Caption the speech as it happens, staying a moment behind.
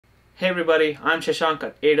Hey everybody, I'm Shashank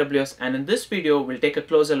at AWS, and in this video we'll take a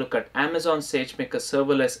closer look at Amazon SageMaker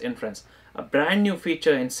Serverless Inference, a brand new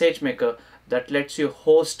feature in SageMaker that lets you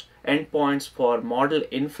host endpoints for model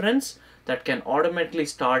inference that can automatically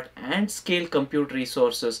start and scale compute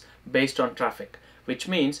resources based on traffic, which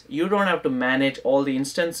means you don't have to manage all the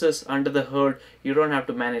instances under the hood, you don't have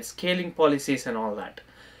to manage scaling policies and all that.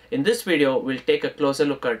 In this video, we'll take a closer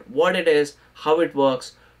look at what it is, how it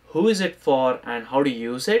works, who is it for, and how to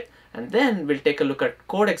use it. And then we'll take a look at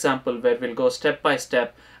code example where we'll go step by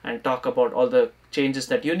step and talk about all the changes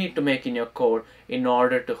that you need to make in your code in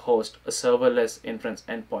order to host a serverless inference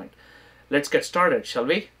endpoint. Let's get started, shall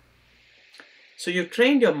we? So you've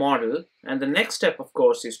trained your model, and the next step, of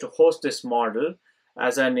course, is to host this model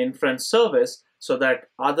as an inference service so that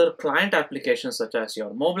other client applications such as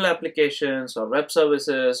your mobile applications or web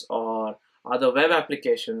services or other web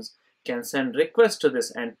applications can send requests to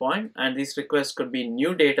this endpoint, and these requests could be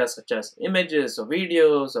new data such as images or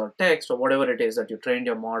videos or text or whatever it is that you trained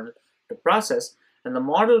your model to process, and the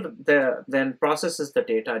model then processes the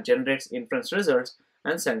data, generates inference results,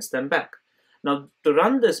 and sends them back. Now, to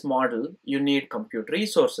run this model, you need compute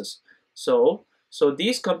resources. So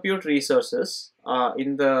these compute resources,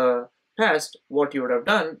 in the past, what you would have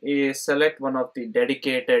done is select one of the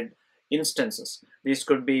dedicated instances. These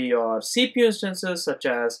could be your CPU instances such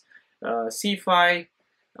as C5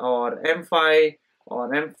 or M5 or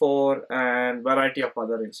M4 and variety of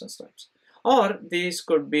other instance types. Or these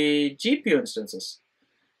could be GPU instances,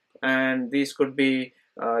 and these could be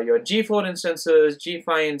your G4 instances,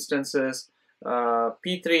 G5 instances,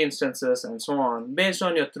 P3 instances, and so on, based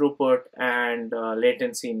on your throughput and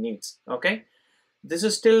latency needs. Okay, this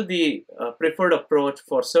is still the preferred approach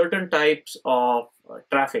for certain types of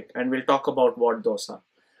traffic, and we'll talk about what those are.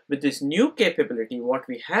 With this new capability, what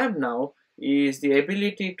we have now is the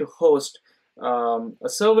ability to host a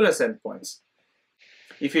serverless endpoints.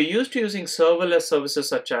 If you're used to using serverless services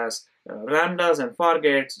such as Lambdas and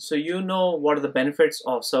Fargates, so you know what are the benefits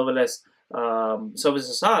of serverless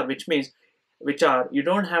services are, which are you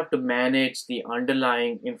don't have to manage the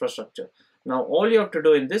underlying infrastructure. Now, all you have to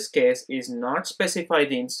do in this case is not specify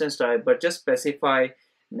the instance type, but just specify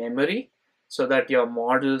memory, so that your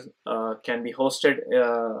model can be hosted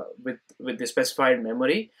with the specified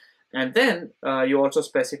memory. And then you also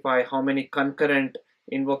specify how many concurrent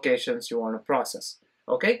invocations you want to process.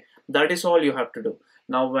 Okay, that is all you have to do.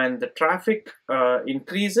 Now, when the traffic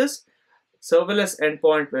increases, serverless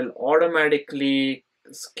endpoint will automatically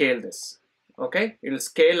scale this. Okay, it will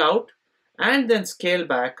scale out and then scale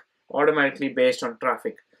back automatically based on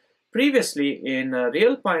traffic. Previously, in a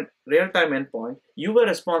real-time endpoint, you were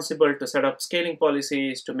responsible to set up scaling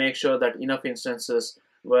policies to make sure that enough instances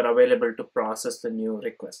were available to process the new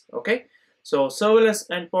request. Okay, so serverless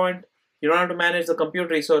endpoint, you don't have to manage the compute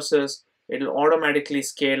resources. It will automatically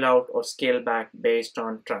scale out or scale back based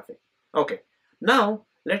on traffic. Okay, now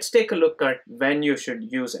let's take a look at when you should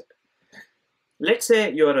use it. Let's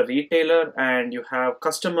say you're a retailer and you have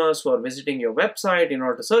customers who are visiting your website in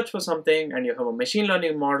order to search for something, and you have a machine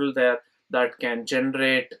learning model there that can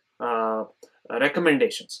generate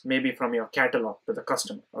recommendations, maybe from your catalog to the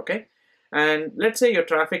customer. Okay, and let's say your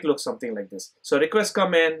traffic looks something like this. So requests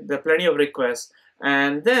come in, there are plenty of requests,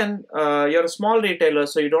 and then you're a small retailer,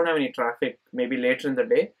 so you don't have any traffic maybe later in the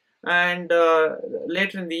day, and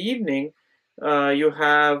later in the evening you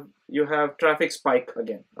have traffic spike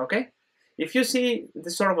again. Okay, if you see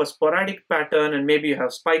this sort of a sporadic pattern and maybe you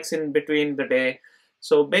have spikes in between the day,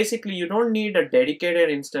 so basically you don't need a dedicated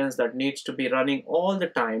instance that needs to be running all the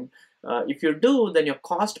time. If you do, then your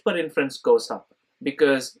cost per inference goes up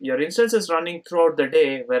because your instance is running throughout the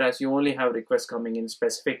day, whereas you only have requests coming in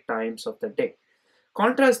specific times of the day.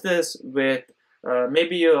 Contrast this with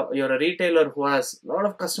maybe you're a retailer who has a lot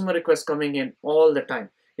of customer requests coming in all the time.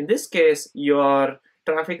 In this case, your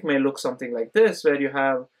traffic may look something like this, where you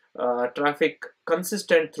have traffic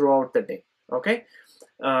consistent throughout the day. Okay,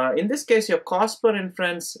 in this case, your cost per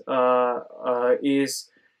inference is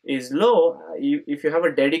low if you have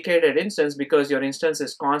a dedicated instance, because your instance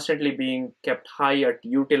is constantly being kept high at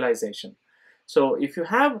utilization. So if you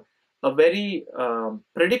have a very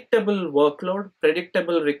predictable workload,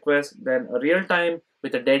 predictable request, then a real time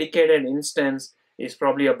with a dedicated instance is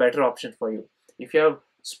probably a better option for you. If you have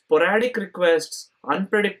sporadic requests,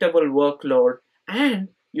 unpredictable workload, and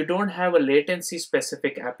you don't have a latency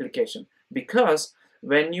specific application, because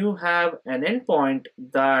when you have an endpoint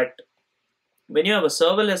when you have a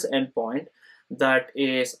serverless endpoint that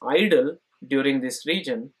is idle during this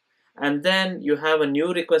region, and then you have a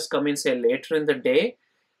new request come in, say later in the day,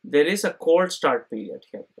 there is a cold start period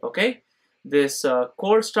here. Okay, this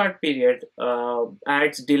cold start period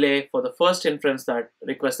adds delay for the first inference that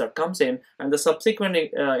request that comes in, and the subsequent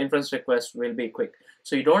inference request will be quick.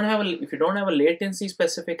 So you don't have if you don't have a latency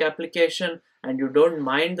specific application and you don't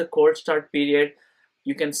mind the cold start period,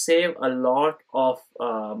 you can save a lot of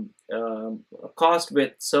cost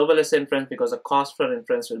with serverless inference, because the cost for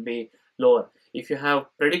inference will be lower. If you have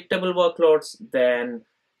predictable workloads, then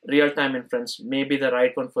real-time inference may be the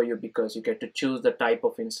right one for you, because you get to choose the type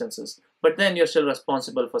of instances, but then you're still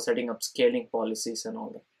responsible for setting up scaling policies and all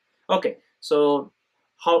that. Okay, so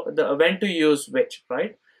when to use which,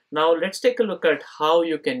 right? Now let's take a look at how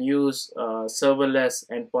you can use serverless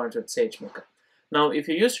endpoints with SageMaker. Now, if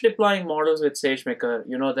you're used to deploying models with SageMaker,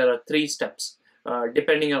 you know there are 3 steps,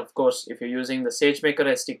 depending, of course, if you're using the SageMaker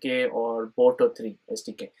SDK or Boto3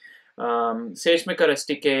 SDK. SageMaker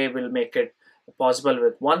SDK will make it possible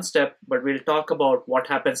with 1 step, but we'll talk about what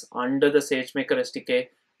happens under the SageMaker SDK,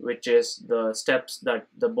 which is the steps that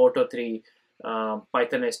the Boto3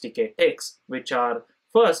 Python SDK takes, which are: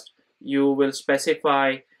 first, you will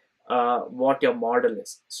specify what your model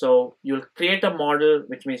is. So you'll create a model,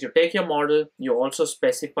 which means you take your model, you also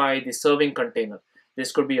specify the serving container.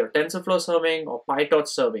 This could be your TensorFlow serving or PyTorch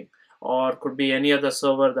serving, or could be any other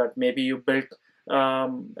server that maybe you built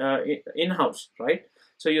in-house, right?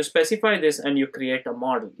 So you specify this and you create a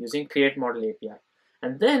model using create model API.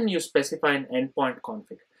 And then you specify an endpoint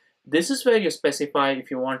config. This is where you specify if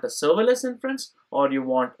you want a serverless inference or you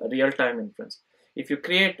want a real-time inference. If you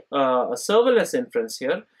create a serverless inference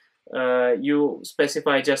here, you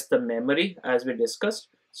specify just the memory as we discussed.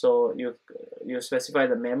 So you specify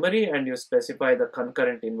the memory and you specify the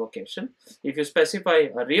concurrent invocation. If you specify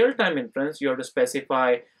a real-time inference, you have to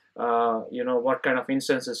specify what kind of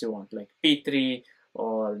instances you want, like P3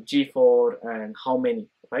 or G4 and how many,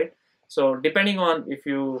 right? So depending on if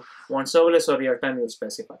you want serverless or real-time, you'll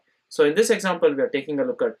specify. So in this example, we are taking a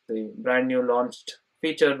look at the brand new launched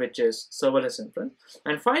feature, which is serverless inference.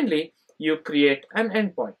 And finally, you create an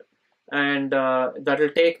endpoint, and that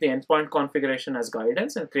will take the endpoint configuration as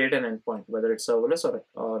guidance and create an endpoint, whether it's serverless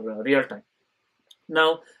or real-time.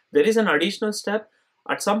 Now, there is an additional step.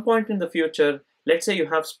 At some point in the future, let's say you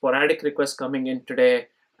have sporadic requests coming in today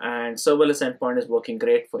and serverless endpoint is working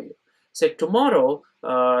great for you. Say tomorrow,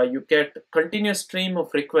 you get continuous stream of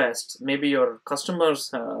requests. Maybe your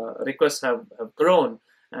customers' requests have grown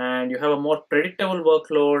and you have a more predictable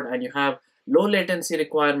workload and you have low latency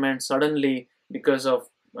requirements suddenly because of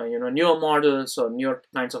newer models or newer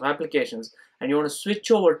kinds of applications, and you want to switch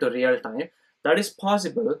over to real time. That is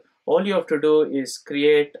possible. All you have to do is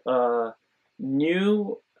create a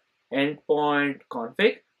new endpoint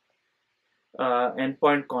config,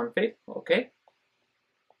 okay,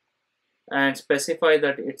 and specify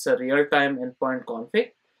that it's a real-time endpoint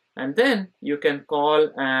config, and then you can call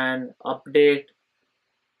an update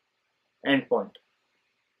endpoint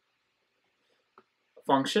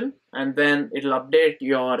function, and then it'll update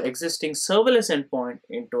your existing serverless endpoint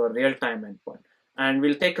into a real-time endpoint. And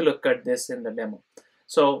we'll take a look at this in the demo.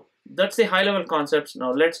 So that's the high-level concepts.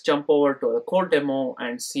 Now let's jump over to a code demo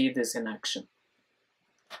and see this in action.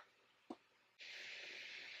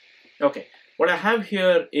 Okay, what I have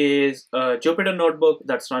here is a Jupyter notebook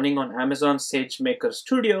that's running on Amazon SageMaker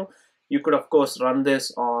Studio. You could, of course, run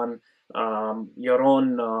this on your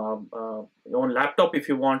own laptop if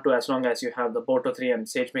you want to, as long as you have the Boto3 and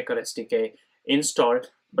SageMaker SDK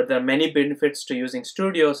installed. But there are many benefits to using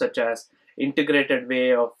Studio, such as integrated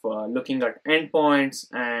way of looking at endpoints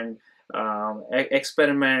and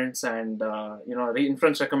experiments and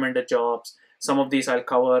inference recommended jobs. Some of these I'll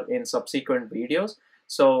cover in subsequent videos.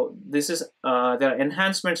 So this is there are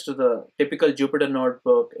enhancements to the typical Jupyter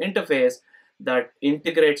notebook interface that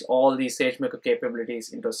integrates all these SageMaker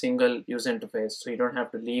capabilities into a single user interface, so you don't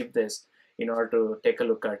have to leave this in order to take a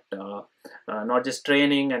look at not just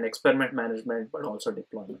training and experiment management, but also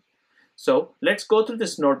deployment. So let's go through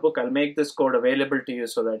this notebook. I'll make this code available to you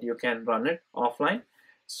so that you can run it offline.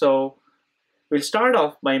 So we'll start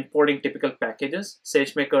off by importing typical packages.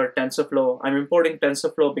 SageMaker TensorFlow. I'm importing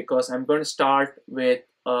TensorFlow because I'm going to start with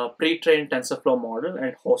a pre-trained TensorFlow model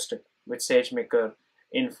and host it with SageMaker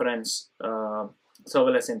Inference,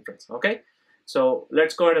 serverless inference. Okay, so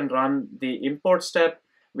let's go ahead and run the import step.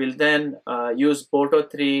 We'll then use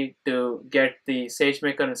Boto3 to get the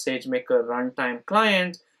SageMaker and SageMaker runtime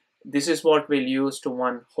client. This is what we'll use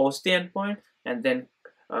to host the endpoint and then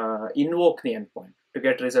invoke the endpoint to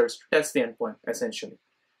get results to test the endpoint, essentially,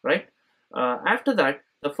 right? After that,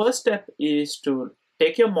 the first step is to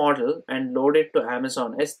take your model and load it to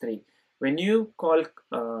Amazon S3. When you call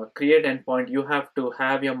create endpoint, you have to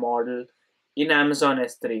have your model in Amazon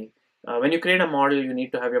S3 when you create a model, you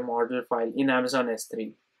need to have your model file in Amazon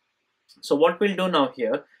S3. So what we'll do now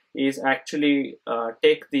here is actually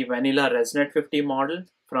take the vanilla ResNet 50 model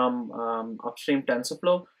from upstream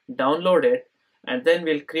TensorFlow, download it, and then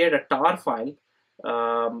we'll create a tar file,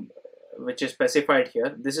 which is specified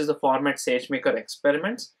here. This is the format SageMaker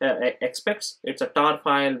expects. It's a tar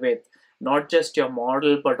file with not just your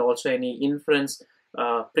model, but also any inference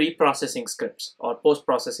pre-processing scripts or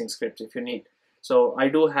post-processing scripts if you need. So I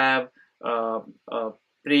do have a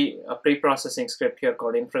pre-processing script here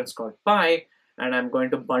called inference called py, and I'm going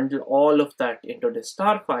to bundle all of that into this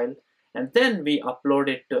tar file, and then we upload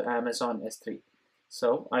it to Amazon S3.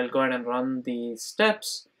 So I'll go ahead and run the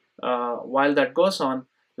steps. While that goes on,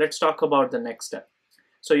 let's talk about the next step.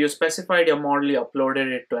 So you specified your model, you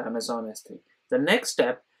uploaded it to Amazon S3. The next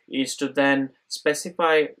step is to then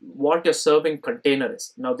specify what your serving container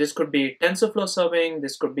is. Now this could be TensorFlow serving,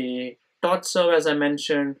 this could be Torch serve as I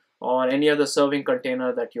mentioned, or any other serving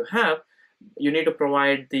container that you have. You need to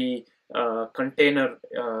provide the container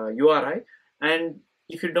URI, and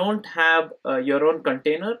if you don't have your own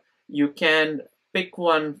container, you can pick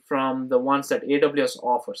one from the ones that AWS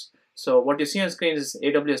offers. So what you see on screen is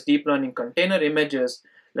AWS Deep Learning Container Images.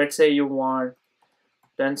 Let's say you want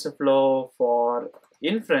TensorFlow for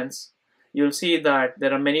inference. You'll see that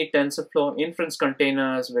there are many TensorFlow inference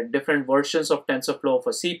containers with different versions of TensorFlow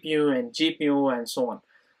for CPU and GPU and so on.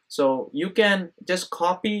 So you can just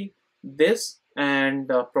copy this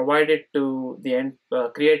and provide it to the end,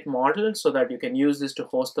 create model, so that you can use this to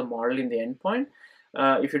host the model in the endpoint.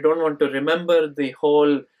 If you don't want to remember the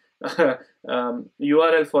whole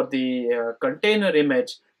URL for the container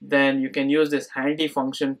image, then you can use this handy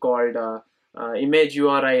function called image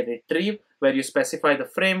URI retrieve, where you specify the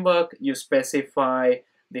framework, you specify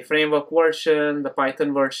the framework version, the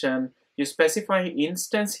Python version, you specify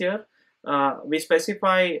instance here. We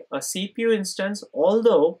specify a CPU instance,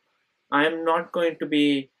 although I'm not going to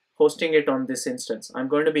be hosting it on this instance. I'm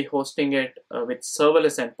going to be hosting it with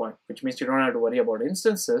serverless endpoint, which means you don't have to worry about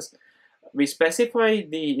instances. We specify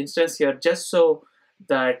the instance here just so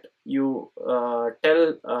that you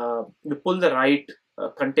you pull the right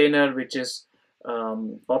container which is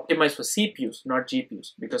optimized for CPUs, not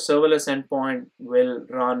GPUs, because serverless endpoint will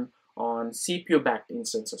run on CPU-backed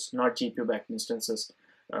instances, not GPU-backed instances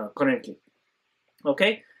currently.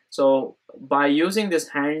 Okay, so by using this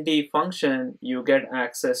handy function, you get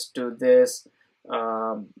access to this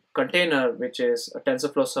container, which is a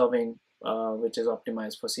TensorFlow serving, which is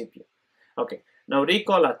optimized for CPU. Okay, now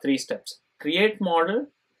recall our 3 steps: create model,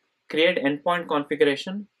 create endpoint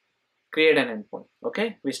configuration, create an endpoint.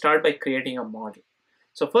 Okay, we start by creating a model.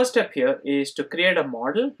 So first step here is to create a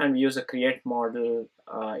model, and we use a create model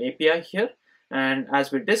API here. And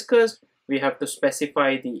as we discussed, we have to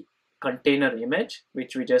specify the container image,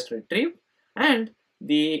 which we just retrieved, and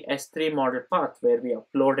the S3 model path where we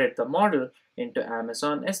uploaded the model into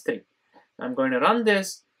Amazon S3. I'm going to run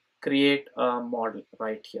this, create a model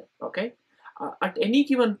right here. Okay, at any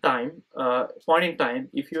given time, point in time,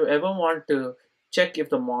 if you ever want to check if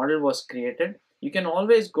the model was created, you can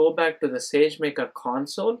always go back to the SageMaker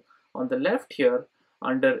console. On the left here,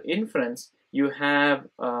 under inference, you have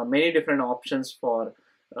many different options for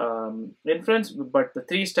inference, but the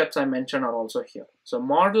 3 steps I mentioned are also here. So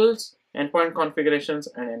models, endpoint configurations,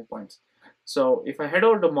 and endpoints. So if I head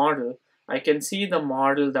over to model, I can see the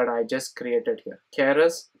model that I just created here,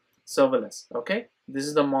 Keras serverless. Okay, this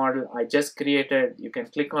is the model I just created. You can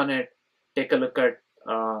click on it, take a look at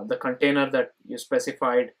the container that you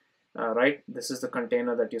specified, right? This is the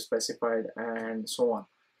container that you specified, and so on.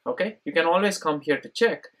 Okay, you can always come here to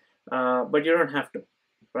check, but you don't have to,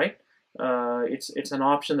 right? It's an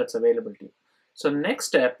option that's available to you. So next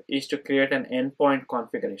step is to create an endpoint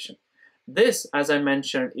configuration. This, as I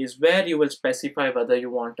mentioned, is where you will specify whether you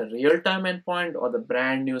want a real-time endpoint or the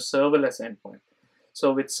brand new serverless endpoint.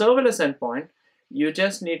 So with serverless endpoint, you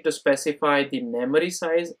just need to specify the memory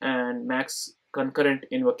size and max concurrent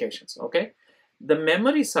invocations. Okay, the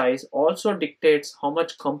memory size also dictates how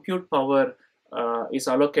much compute power is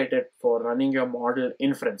allocated for running your model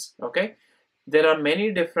inference. Okay, there are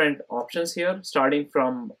many different options here, starting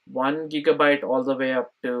from 1 gigabyte all the way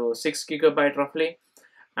up to 6 gigabyte roughly,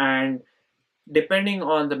 and depending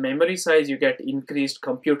on the memory size, you get increased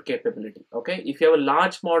compute capability. Okay, if you have a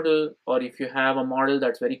large model, or if you have a model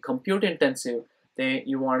that's very compute intensive, then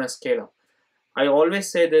you want to scale up. I always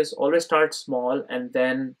say this: always start small and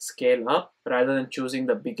then scale up, rather than choosing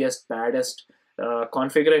the biggest, baddest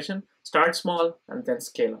configuration. Start small and then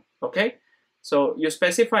scale up. Okay, so you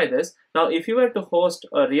specify this. Now, if you were to host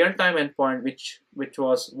a real-time endpoint, which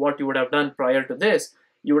was what you would have done prior to this,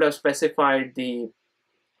 you would have specified the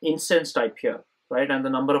instance type here, right, and the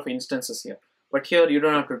number of instances here. But here you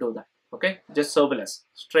don't have to do that. Okay, just serverless,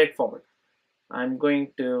 straightforward. I'm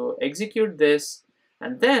going to execute this,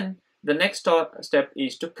 and then the next step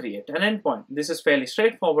is to create an endpoint. This is fairly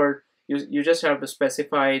straightforward. You just have to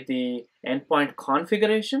specify the endpoint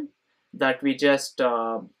configuration that we just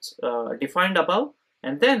defined above,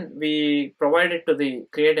 and then we provide it to the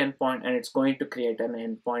create endpoint, and it's going to create an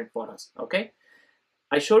endpoint for us. Okay,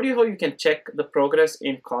 I showed you how you can check the progress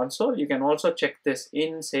in console. You can also check this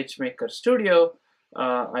in SageMaker Studio.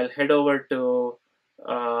 I'll head over to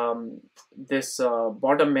this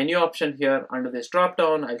bottom menu option here. Under this drop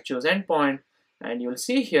down, I'll choose endpoint, and you'll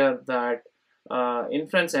see here that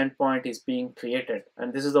inference endpoint is being created,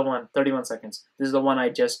 and this is the one, 31 seconds. This is the one I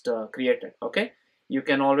just created. Okay, you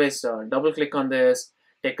can always double click on this,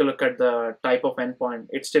 take a look at the type of endpoint.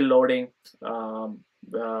 It's still loading.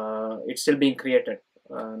 It's still being created.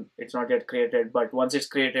 It's not yet created, but once it's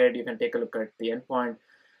created, you can take a look at the endpoint.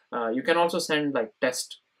 You can also send like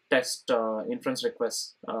test inference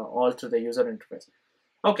requests all through the user interface.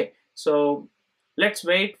 Okay, so let's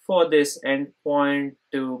wait for this endpoint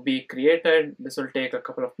to be created. This will take a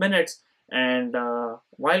couple of minutes, and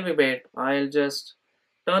while we wait, I'll just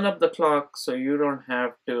turn up the clock so you don't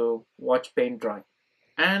have to watch paint dry.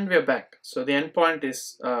 And we're back. So the endpoint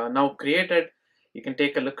is now created. You can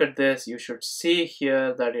take a look at this. You should see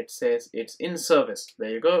here that it says it's in service. There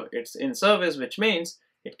you go. It's in service, which means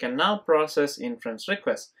it can now process inference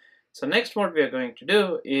requests. So next, what we are going to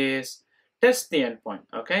do is test the endpoint.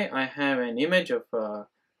 Okay, I have an image of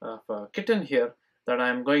a kitten here that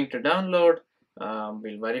I'm going to download.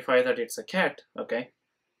 We'll verify that it's a cat. Okay,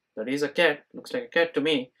 that is a cat. Looks like a cat to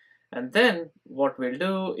me. And then what we'll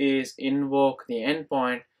do is invoke the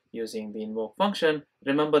endpoint using the invoke function.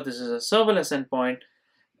 Remember, this is a serverless endpoint.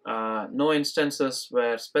 No instances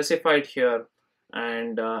were specified here,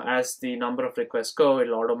 and as the number of requests go,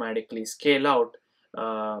 it'll automatically scale out.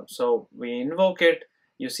 So we invoke it.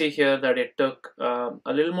 You see here that it took a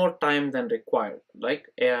little more time than required, like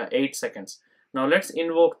 8 seconds. Now let's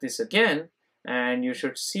invoke this again, and you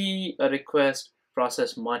should see a request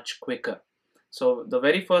process much quicker. So the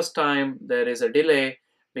very first time there is a delay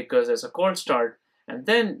because there's a cold start, and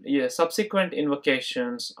then subsequent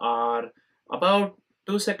invocations are about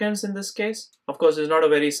 2 seconds in this case. Of course, it's not a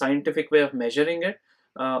very scientific way of measuring it.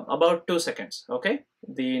 About 2 seconds, okay,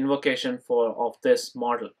 the invocation of this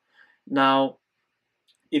model. Now,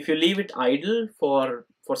 if you leave it idle for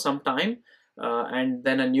some time, and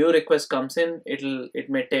then a new request comes in, it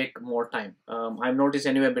may take more time. I've noticed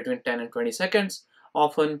anywhere between 10 and 20 seconds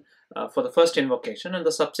often for the first invocation, and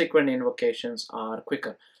the subsequent invocations are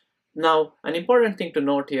quicker. Now, an important thing to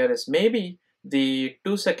note here is maybe the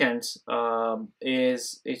 2 seconds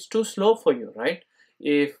is too slow for you, right?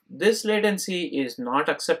 If this latency is not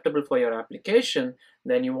acceptable for your application,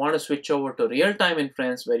 then you want to switch over to real-time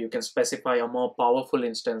inference, where you can specify a more powerful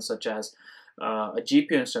instance, such as a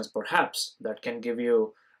GPU instance, perhaps, that can give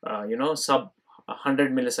you, sub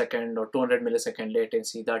 100 millisecond or 200 millisecond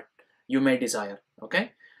latency that you may desire.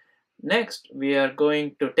 Okay. Next, we are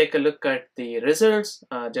going to take a look at the results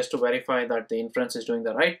just to verify that the inference is doing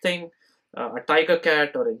the right thing. A tiger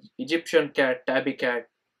cat or an Egyptian cat, tabby cat,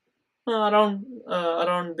 around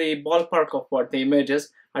the ballpark of what the image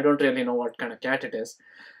is. I don't really know what kind of cat it is.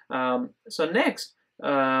 So next,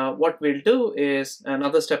 what we'll do is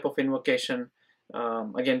another step of invocation,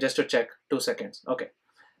 again, just to check 2 seconds. Okay.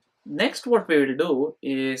 Next, what we will do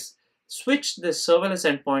is switch this serverless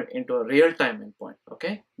endpoint into a real-time endpoint.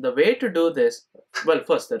 Okay. The way to do this, well,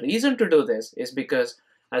 first, the reason to do this is because,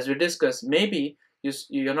 as we discussed, maybe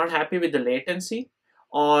you're not happy with the latency,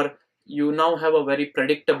 or you now have a very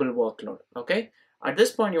predictable workload. Okay. At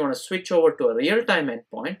this point, you want to switch over to a real-time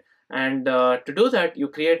endpoint, and to do that, you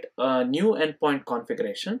create a new endpoint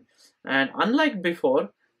configuration. And unlike before,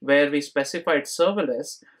 where we specified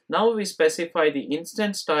serverless, now we specify the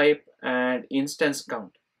instance type and instance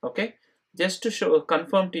count. Okay. Just to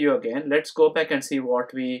confirm to you again, let's go back and see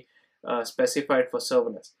what we specified for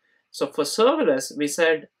serverless. So for serverless, we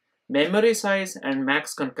said memory size and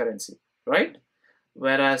max concurrency, right?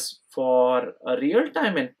 Whereas for a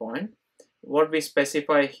real-time endpoint, what we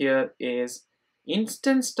specify here is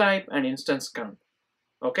instance type and instance count.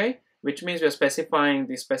 Okay, which means we're specifying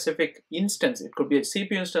the specific instance. It could be a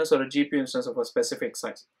CPU instance or a GPU instance of a specific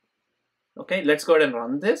size. Okay, let's go ahead and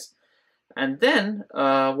run this. And then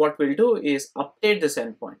what we'll do is update this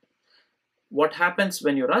endpoint. What happens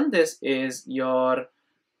when you run this is your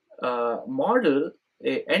model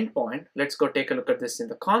endpoint, let's go take a look at this in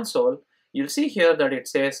the console. You'll see here that it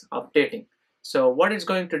says updating. So what it's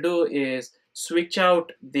going to do is switch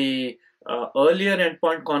out the earlier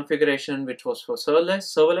endpoint configuration, which was for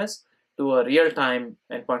serverless to a real-time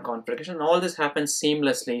endpoint configuration. All this happens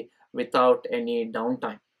seamlessly without any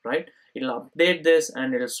downtime, right? It'll update this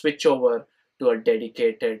and it'll switch over to a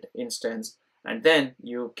dedicated instance, and then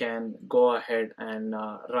you can go ahead and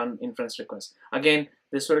run inference requests. Again,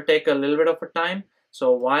 this will take a little bit of a time.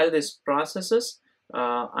 So while this processes,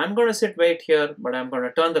 I'm going to wait here, but I'm going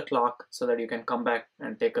to turn the clock so that you can come back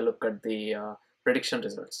and take a look at the prediction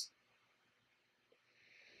results.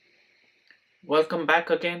 Welcome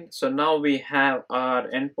back again. So now we have our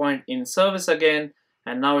endpoint in service again,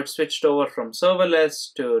 and now it's switched over from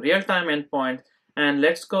serverless to real-time endpoint. And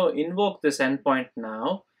let's go invoke this endpoint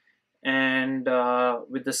now, and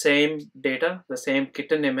with the same data, the same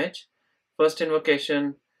kitten image, first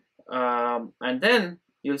invocation, and then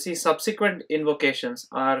you'll see subsequent invocations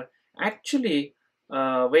are actually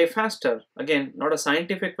way faster. Again, not a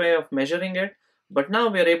scientific way of measuring it, but now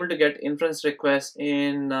we are able to get inference requests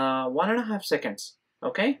in 1.5 seconds,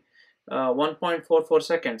 okay? 1.44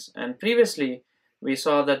 seconds. And previously, we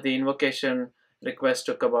saw that the invocation request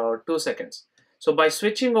took about 2 seconds. So by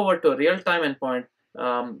switching over to a real-time endpoint,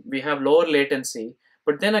 we have lower latency,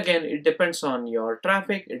 but then again, it depends on your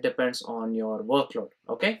traffic, it depends on your workload,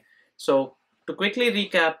 okay? So to quickly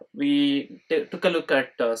recap, we took a look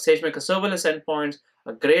at SageMaker serverless endpoints,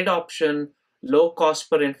 a great option, low cost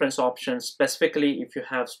per inference option, specifically if you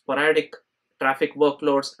have sporadic traffic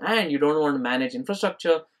workloads and you don't want to manage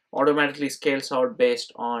infrastructure, automatically scales out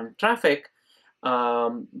based on traffic.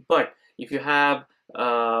 But if you have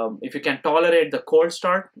if you can tolerate the cold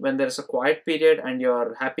start when there is a quiet period and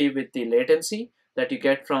you're happy with the latency that you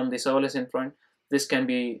get from the serverless endpoint, this can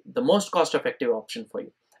be the most cost-effective option for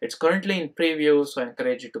you. It's currently in preview, so I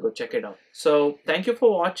encourage you to go check it out. So thank you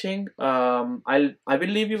for watching. I will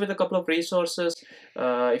leave you with a couple of resources.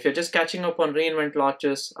 If you're just catching up on reInvent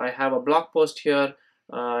launches, I have a blog post here.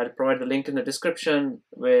 I'll provide the link in the description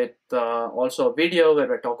with also a video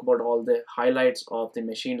where I talk about all the highlights of the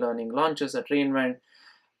machine learning launches at reInvent.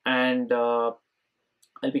 And I'll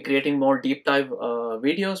be creating more deep dive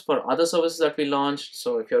videos for other services that we launched.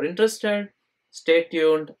 So if you're interested, stay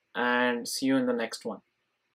tuned and see you in the next one.